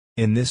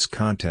In this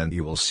content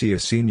you will see a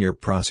senior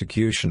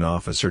prosecution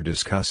officer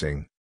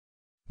discussing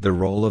the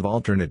role of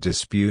alternate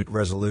dispute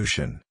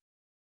resolution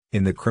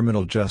in the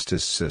criminal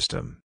justice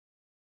system.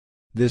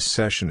 This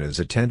session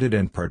is attended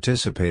and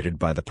participated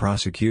by the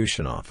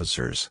prosecution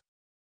officers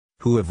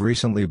who have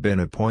recently been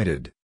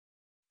appointed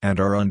and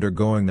are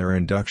undergoing their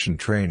induction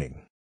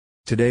training.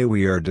 Today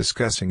we are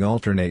discussing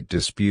alternate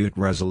dispute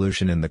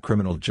resolution in the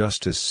criminal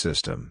justice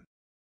system.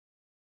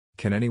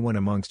 Can anyone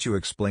amongst you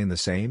explain the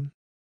same?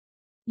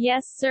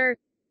 Yes, sir.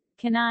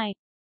 Can I?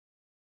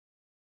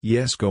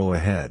 Yes, go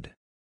ahead.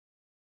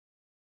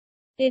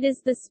 It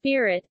is the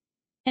spirit,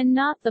 and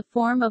not the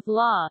form of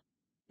law,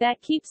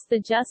 that keeps the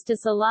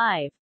justice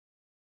alive.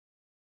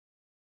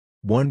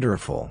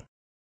 Wonderful.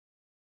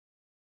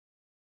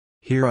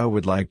 Here I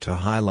would like to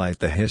highlight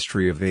the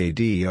history of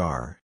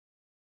ADR.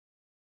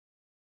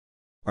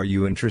 Are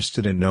you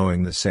interested in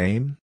knowing the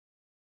same?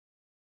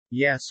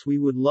 Yes, we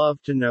would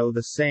love to know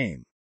the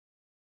same.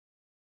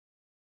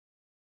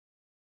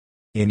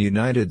 In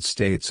United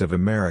States of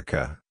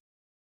America,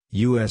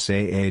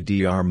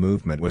 USAADR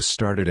movement was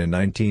started in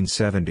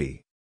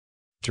 1970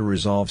 to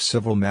resolve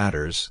civil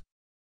matters,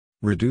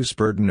 reduce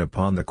burden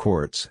upon the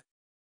courts,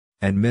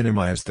 and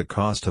minimize the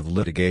cost of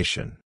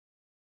litigation.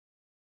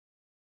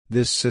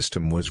 This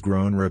system was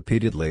grown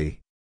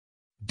repeatedly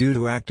due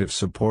to active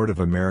support of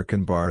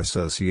American Bar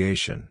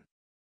Association,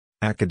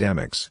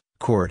 academics,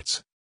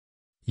 courts,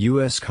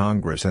 U.S.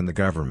 Congress and the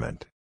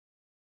government.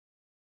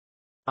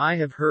 I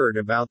have heard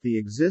about the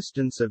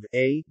existence of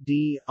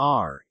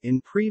ADR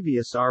in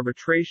previous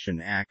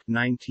Arbitration Act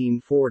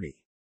 1940.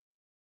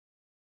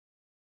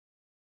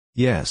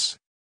 Yes.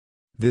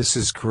 This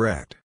is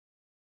correct.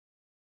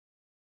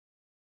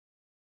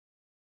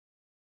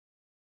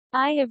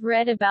 I have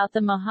read about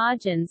the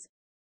Mahajans,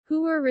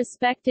 who were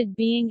respected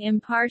being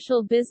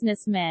impartial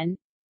businessmen,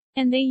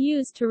 and they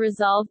used to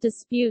resolve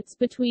disputes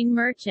between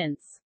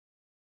merchants.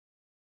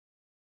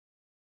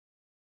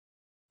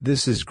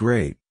 This is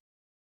great.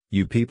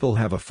 You people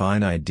have a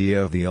fine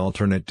idea of the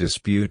alternate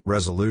dispute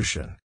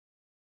resolution.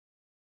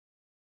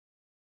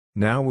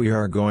 Now we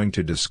are going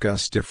to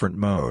discuss different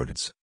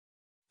modes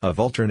of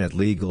alternate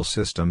legal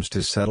systems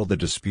to settle the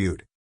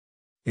dispute.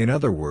 In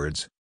other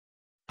words,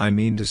 I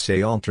mean to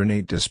say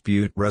alternate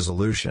dispute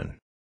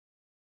resolution.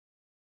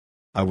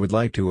 I would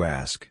like to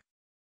ask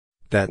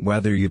that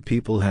whether you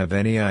people have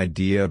any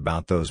idea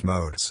about those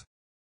modes.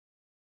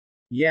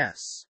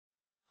 Yes.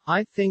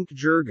 I think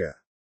Jirga,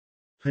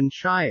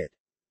 Panchayat,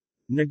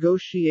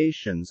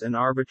 negotiations and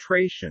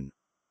arbitration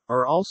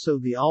are also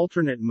the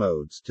alternate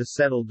modes to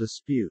settle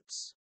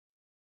disputes.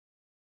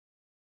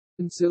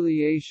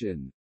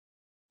 Conciliation,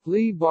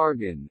 plea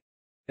bargain,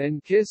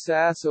 and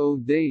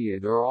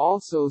qisas-o-dayat are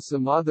also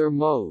some other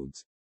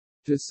modes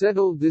to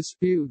settle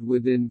dispute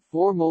within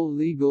formal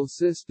legal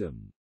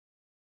system.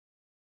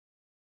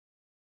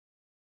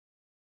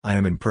 I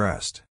am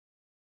impressed.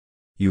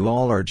 You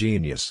all are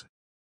genius.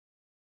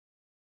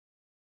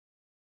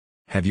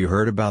 Have you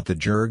heard about the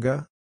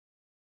Jirga?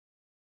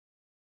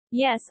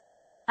 Yes,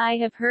 I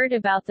have heard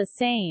about the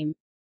same.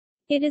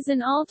 It is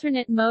an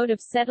alternate mode of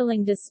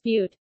settling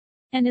dispute,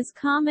 and is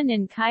common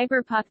in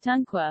Khyber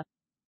Pakhtunkhwa,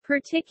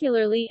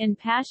 particularly in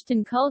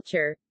Pashtun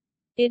culture.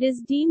 It is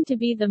deemed to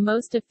be the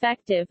most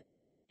effective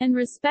and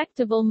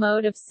respectable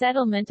mode of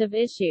settlement of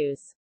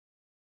issues.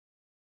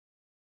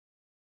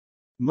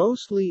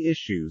 Mostly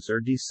issues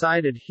are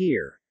decided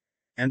here,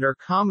 and are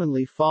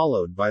commonly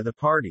followed by the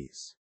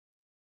parties.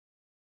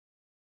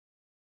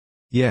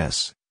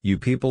 Yes, you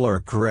people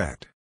are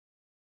correct.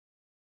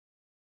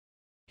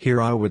 Here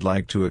I would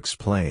like to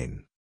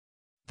explain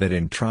that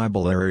in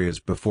tribal areas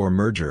before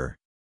merger,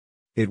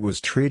 it was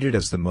treated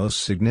as the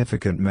most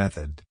significant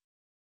method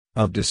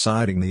of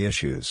deciding the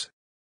issues.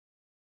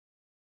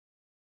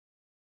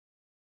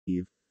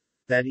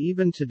 That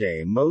even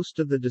today most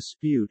of the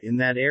dispute in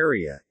that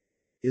area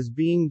is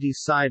being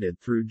decided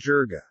through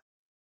Jirga.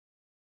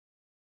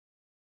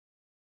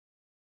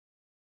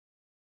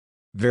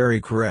 Very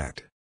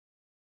correct.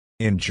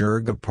 In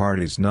Jirga,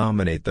 parties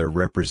nominate their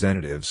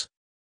representatives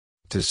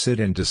to sit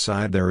and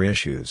decide their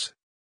issues.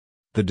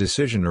 The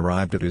decision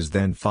arrived at is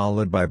then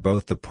followed by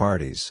both the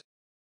parties.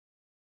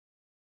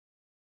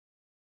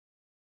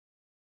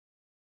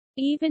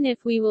 Even if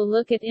we will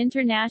look at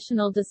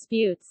international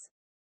disputes,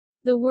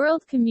 the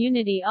world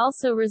community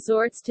also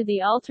resorts to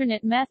the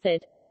alternate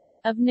method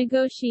of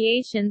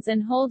negotiations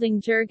and holding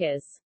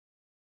jirgas.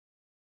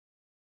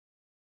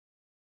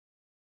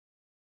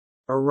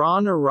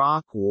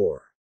 Iran-Iraq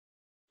War.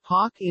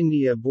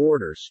 Pak-India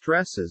border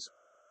stresses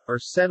are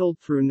settled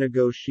through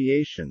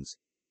negotiations.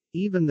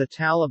 Even the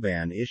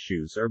Taliban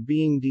issues are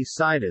being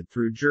decided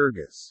through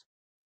jirgas.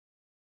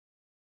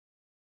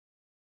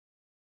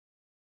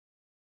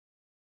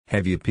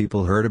 Have you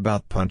people heard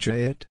about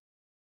Panchayat?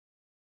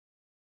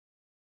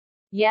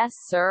 Yes,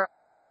 sir.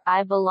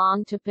 I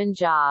belong to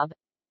Punjab,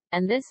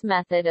 and this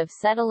method of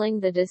settling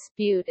the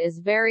dispute is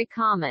very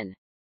common.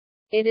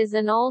 It is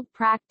an old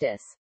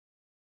practice.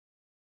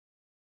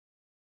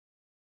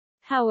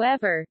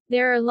 However,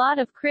 there are a lot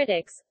of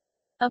critics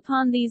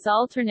upon these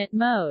alternate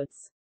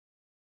modes.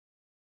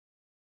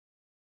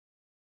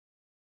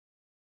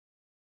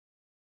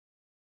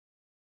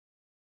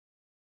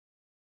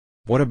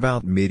 What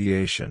about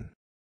mediation?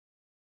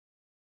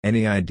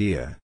 Any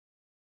idea?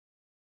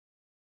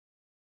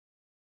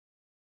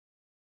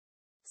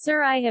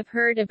 Sir, I have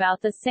heard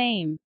about the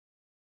same.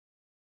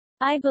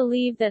 I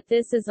believe that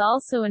this is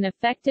also an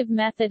effective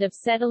method of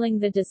settling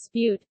the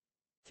dispute,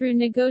 through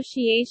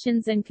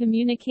negotiations and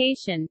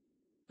communication,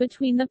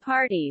 between the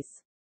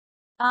parties.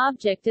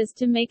 Object is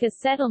to make a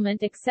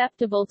settlement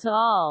acceptable to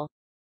all.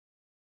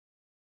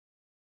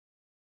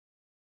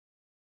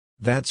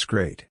 That's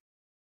great.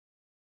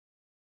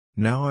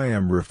 Now I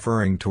am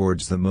referring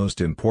towards the most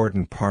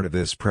important part of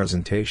this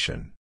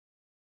presentation.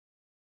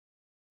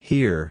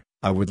 Here,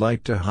 I would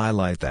like to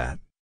highlight that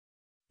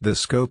the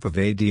scope of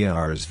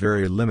ADR is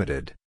very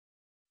limited.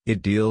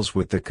 It deals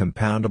with the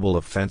compoundable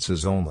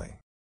offenses only.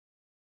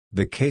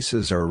 The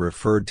cases are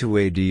referred to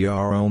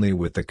ADR only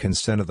with the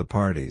consent of the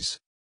parties,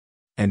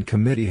 and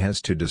committee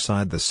has to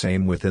decide the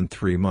same within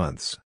 3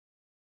 months.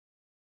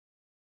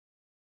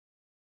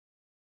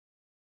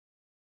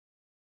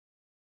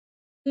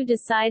 Who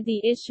decide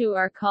the issue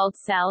are called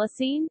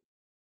salicine?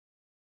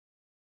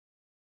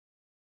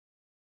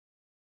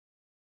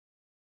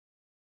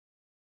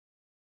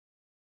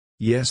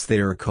 Yes, they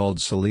are called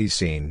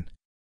salicine,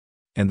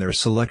 and their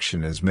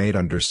selection is made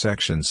under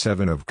Section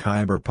 7 of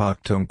Khyber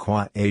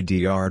Pakhtunkhwa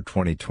ADR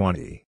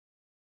 2020.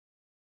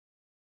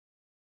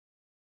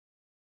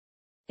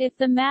 If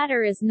the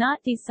matter is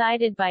not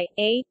decided by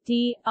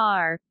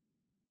ADR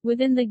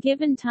within the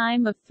given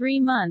time of 3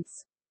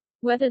 months,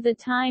 whether the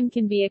time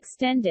can be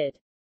extended.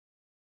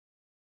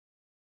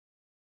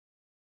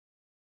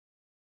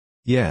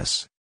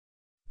 Yes.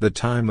 The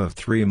time of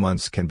 3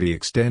 months can be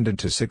extended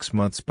to 6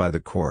 months by the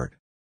court.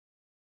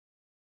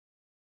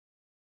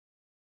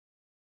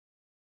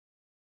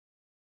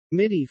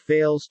 Committee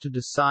fails to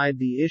decide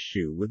the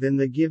issue within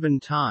the given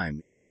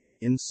time.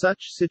 In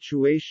such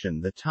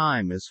situation the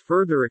time is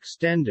further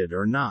extended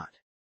or not.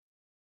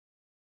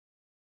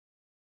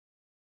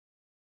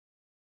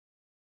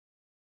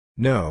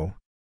 No.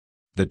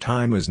 The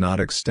time is not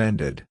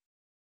extended,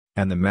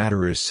 and the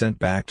matter is sent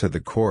back to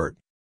the court.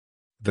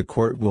 The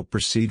court will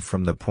proceed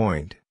from the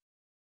point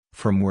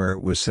from where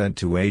it was sent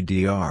to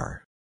ADR.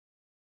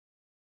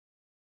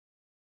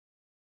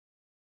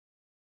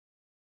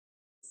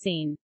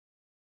 Scene.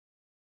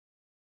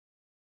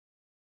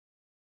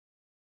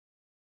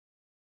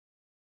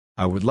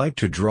 I would like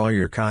to draw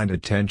your kind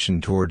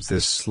attention towards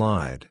this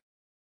slide.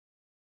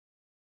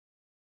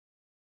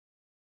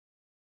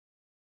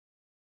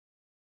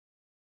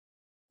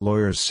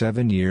 Lawyers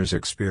 7 years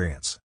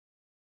experience.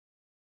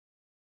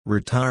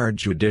 Retired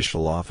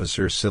judicial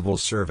officer civil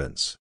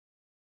servants.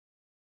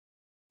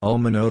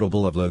 Ulma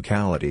notable of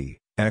locality,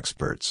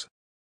 experts.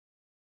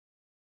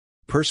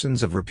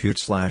 Persons of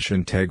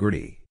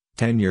repute/integrity,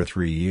 tenure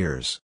 3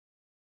 years.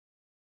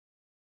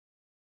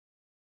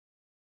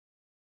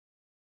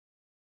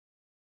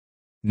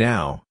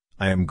 Now,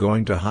 I am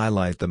going to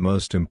highlight the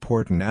most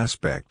important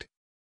aspect.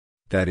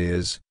 That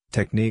is,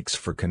 techniques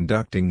for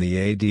conducting the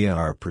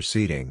ADR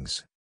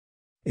proceedings,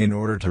 in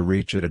order to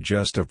reach a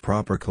just of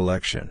proper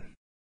collection.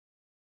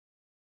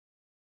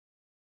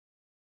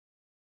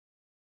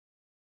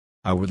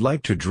 I would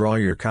like to draw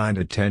your kind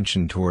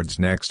attention towards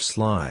next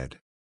slide.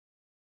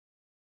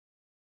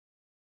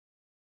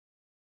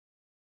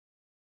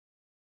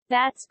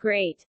 That's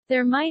great.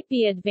 There might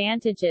be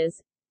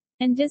advantages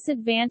and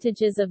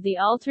disadvantages of the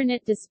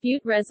alternate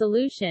dispute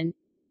resolution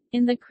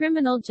in the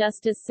criminal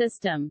justice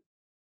system.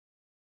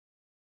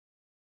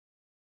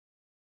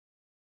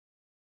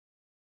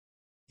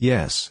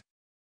 Yes.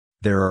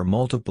 There are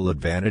multiple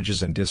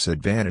advantages and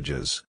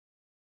disadvantages.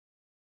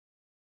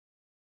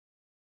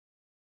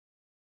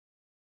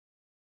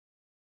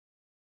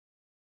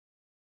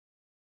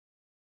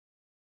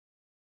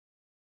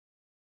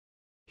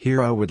 Here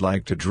I would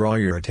like to draw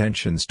your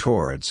attentions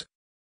towards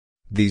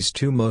these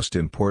 2 most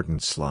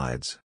important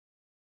slides.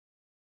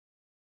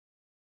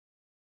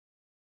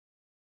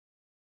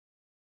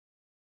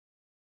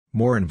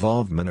 More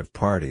involvement of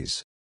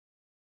parties.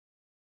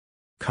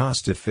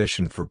 Cost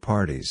efficient for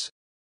parties.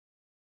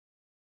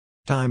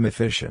 Time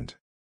efficient.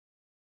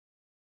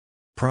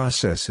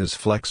 Process is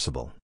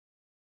flexible.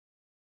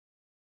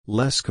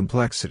 Less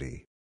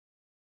complexity.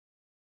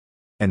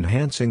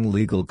 Enhancing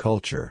legal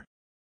culture.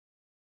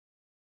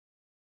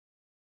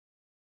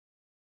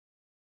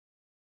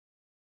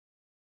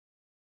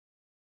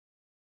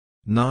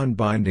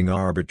 Non-binding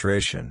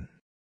arbitration.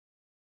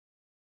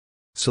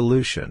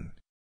 Solution.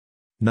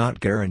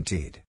 Not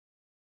guaranteed.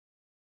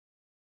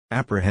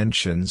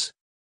 Apprehensions.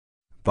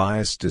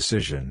 Biased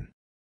decision.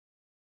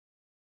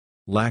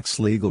 Lacks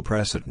legal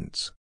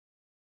precedents.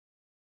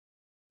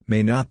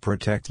 May not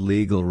protect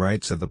legal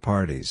rights of the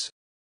parties.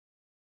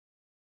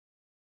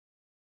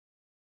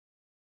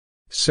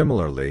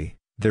 Similarly,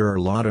 there are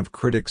a lot of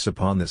critics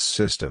upon this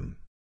system.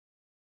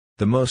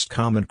 The most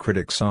common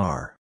critics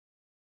are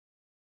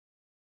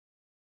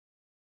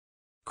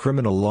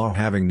criminal law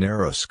having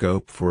narrow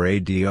scope for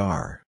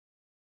ADR.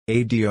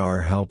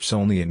 ADR helps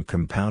only in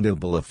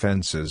compoundable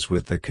offenses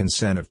with the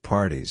consent of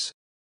parties.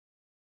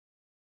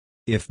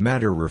 If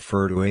matter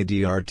refer to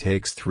ADR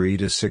takes 3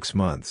 to 6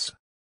 months.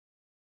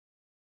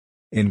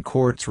 In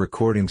courts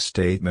recording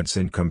statements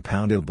in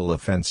compoundable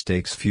offense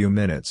takes few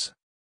minutes.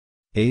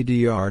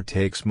 ADR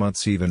takes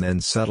months even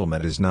and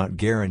settlement is not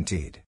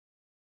guaranteed.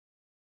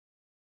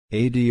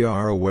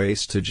 ADR a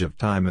wastage of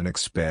time and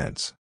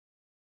expense.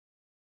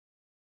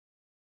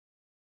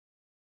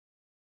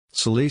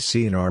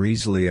 Salicene are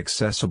easily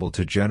accessible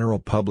to general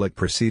public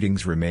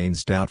proceedings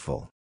remains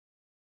doubtful.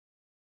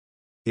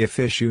 If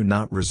issue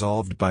not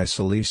resolved by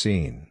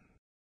Salicene,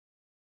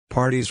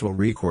 parties will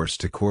recourse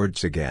to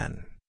courts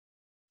again.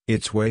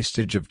 It's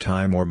wastage of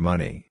time or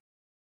money.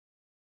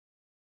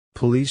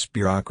 Police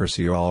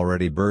bureaucracy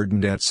already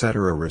burdened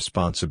etc.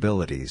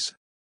 responsibilities.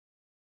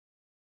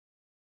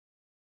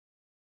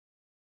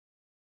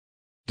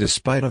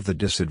 Despite of the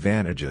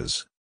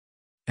disadvantages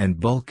and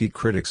bulky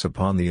critics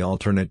upon the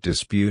alternate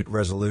dispute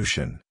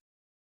resolution,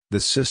 the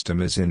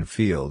system is in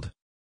field,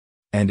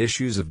 and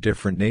issues of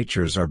different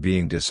natures are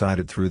being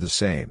decided through the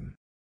same.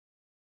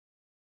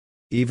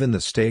 Even the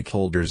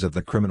stakeholders of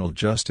the criminal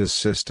justice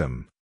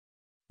system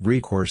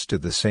recourse to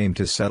the same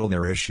to settle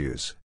their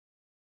issues.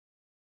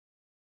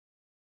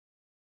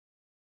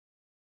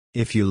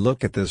 If you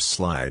look at this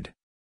slide,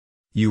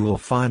 you will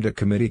find a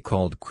committee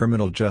called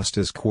Criminal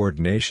Justice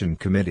Coordination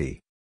Committee.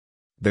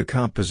 The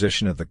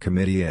composition of the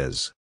committee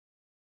is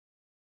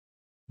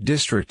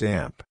District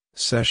AMP,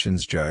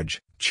 Sessions Judge,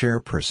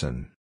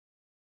 Chairperson,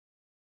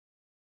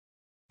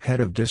 Head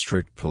of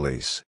District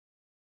Police,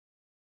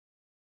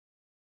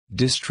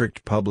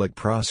 District Public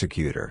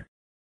Prosecutor,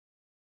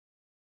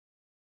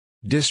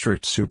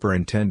 District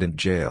Superintendent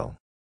Jail,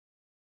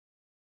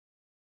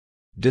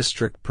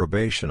 District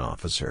Probation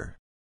Officer,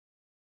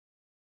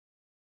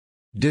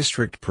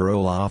 District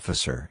Parole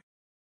Officer,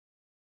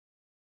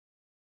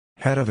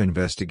 Head of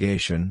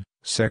Investigation,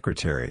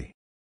 Secretary.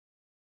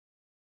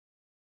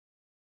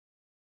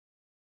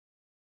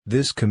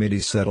 This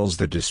committee settles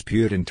the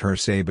dispute inter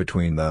se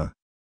between the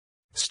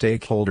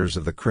stakeholders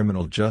of the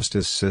criminal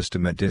justice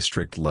system at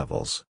district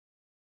levels.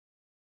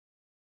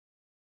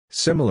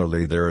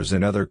 Similarly, there is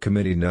another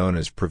committee known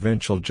as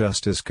Provincial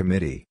Justice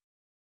Committee,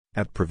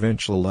 at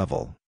provincial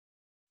level,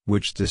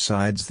 which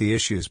decides the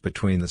issues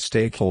between the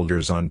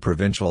stakeholders on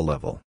provincial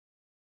level.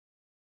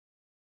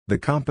 The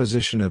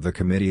composition of the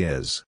committee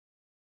is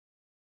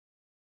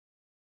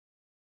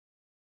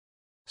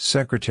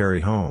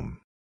Secretary Home,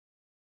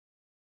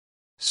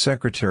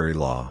 Secretary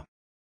Law,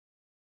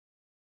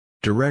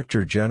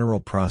 Director General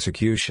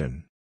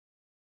Prosecution,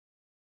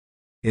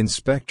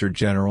 Inspector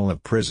General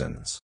of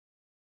Prisons,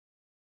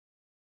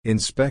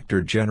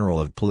 Inspector General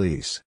of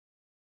Police,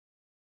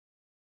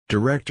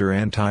 Director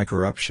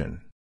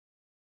Anti-Corruption.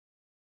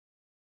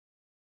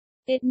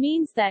 It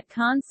means that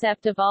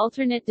concept of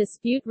alternate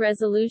dispute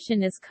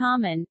resolution is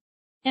common,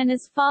 and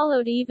is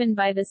followed even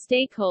by the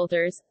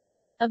stakeholders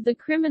of the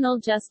criminal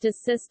justice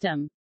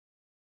system.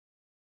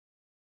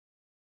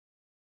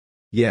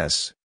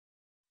 Yes.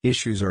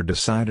 Issues are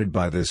decided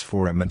by this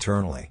forum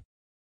internally.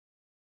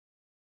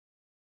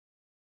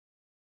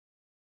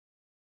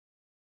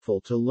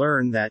 To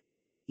learn that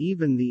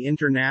even the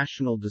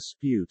international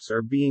disputes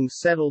are being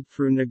settled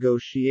through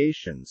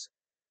negotiations,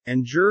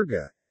 and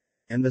JIRGA,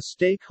 and the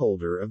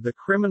stakeholder of the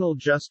criminal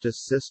justice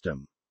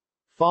system,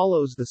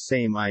 follows the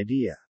same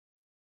idea.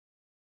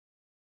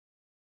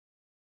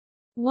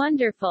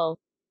 Wonderful.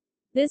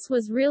 This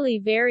was really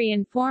very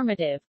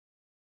informative.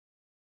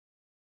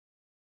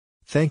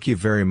 Thank you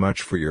very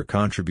much for your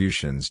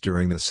contributions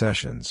during the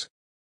sessions.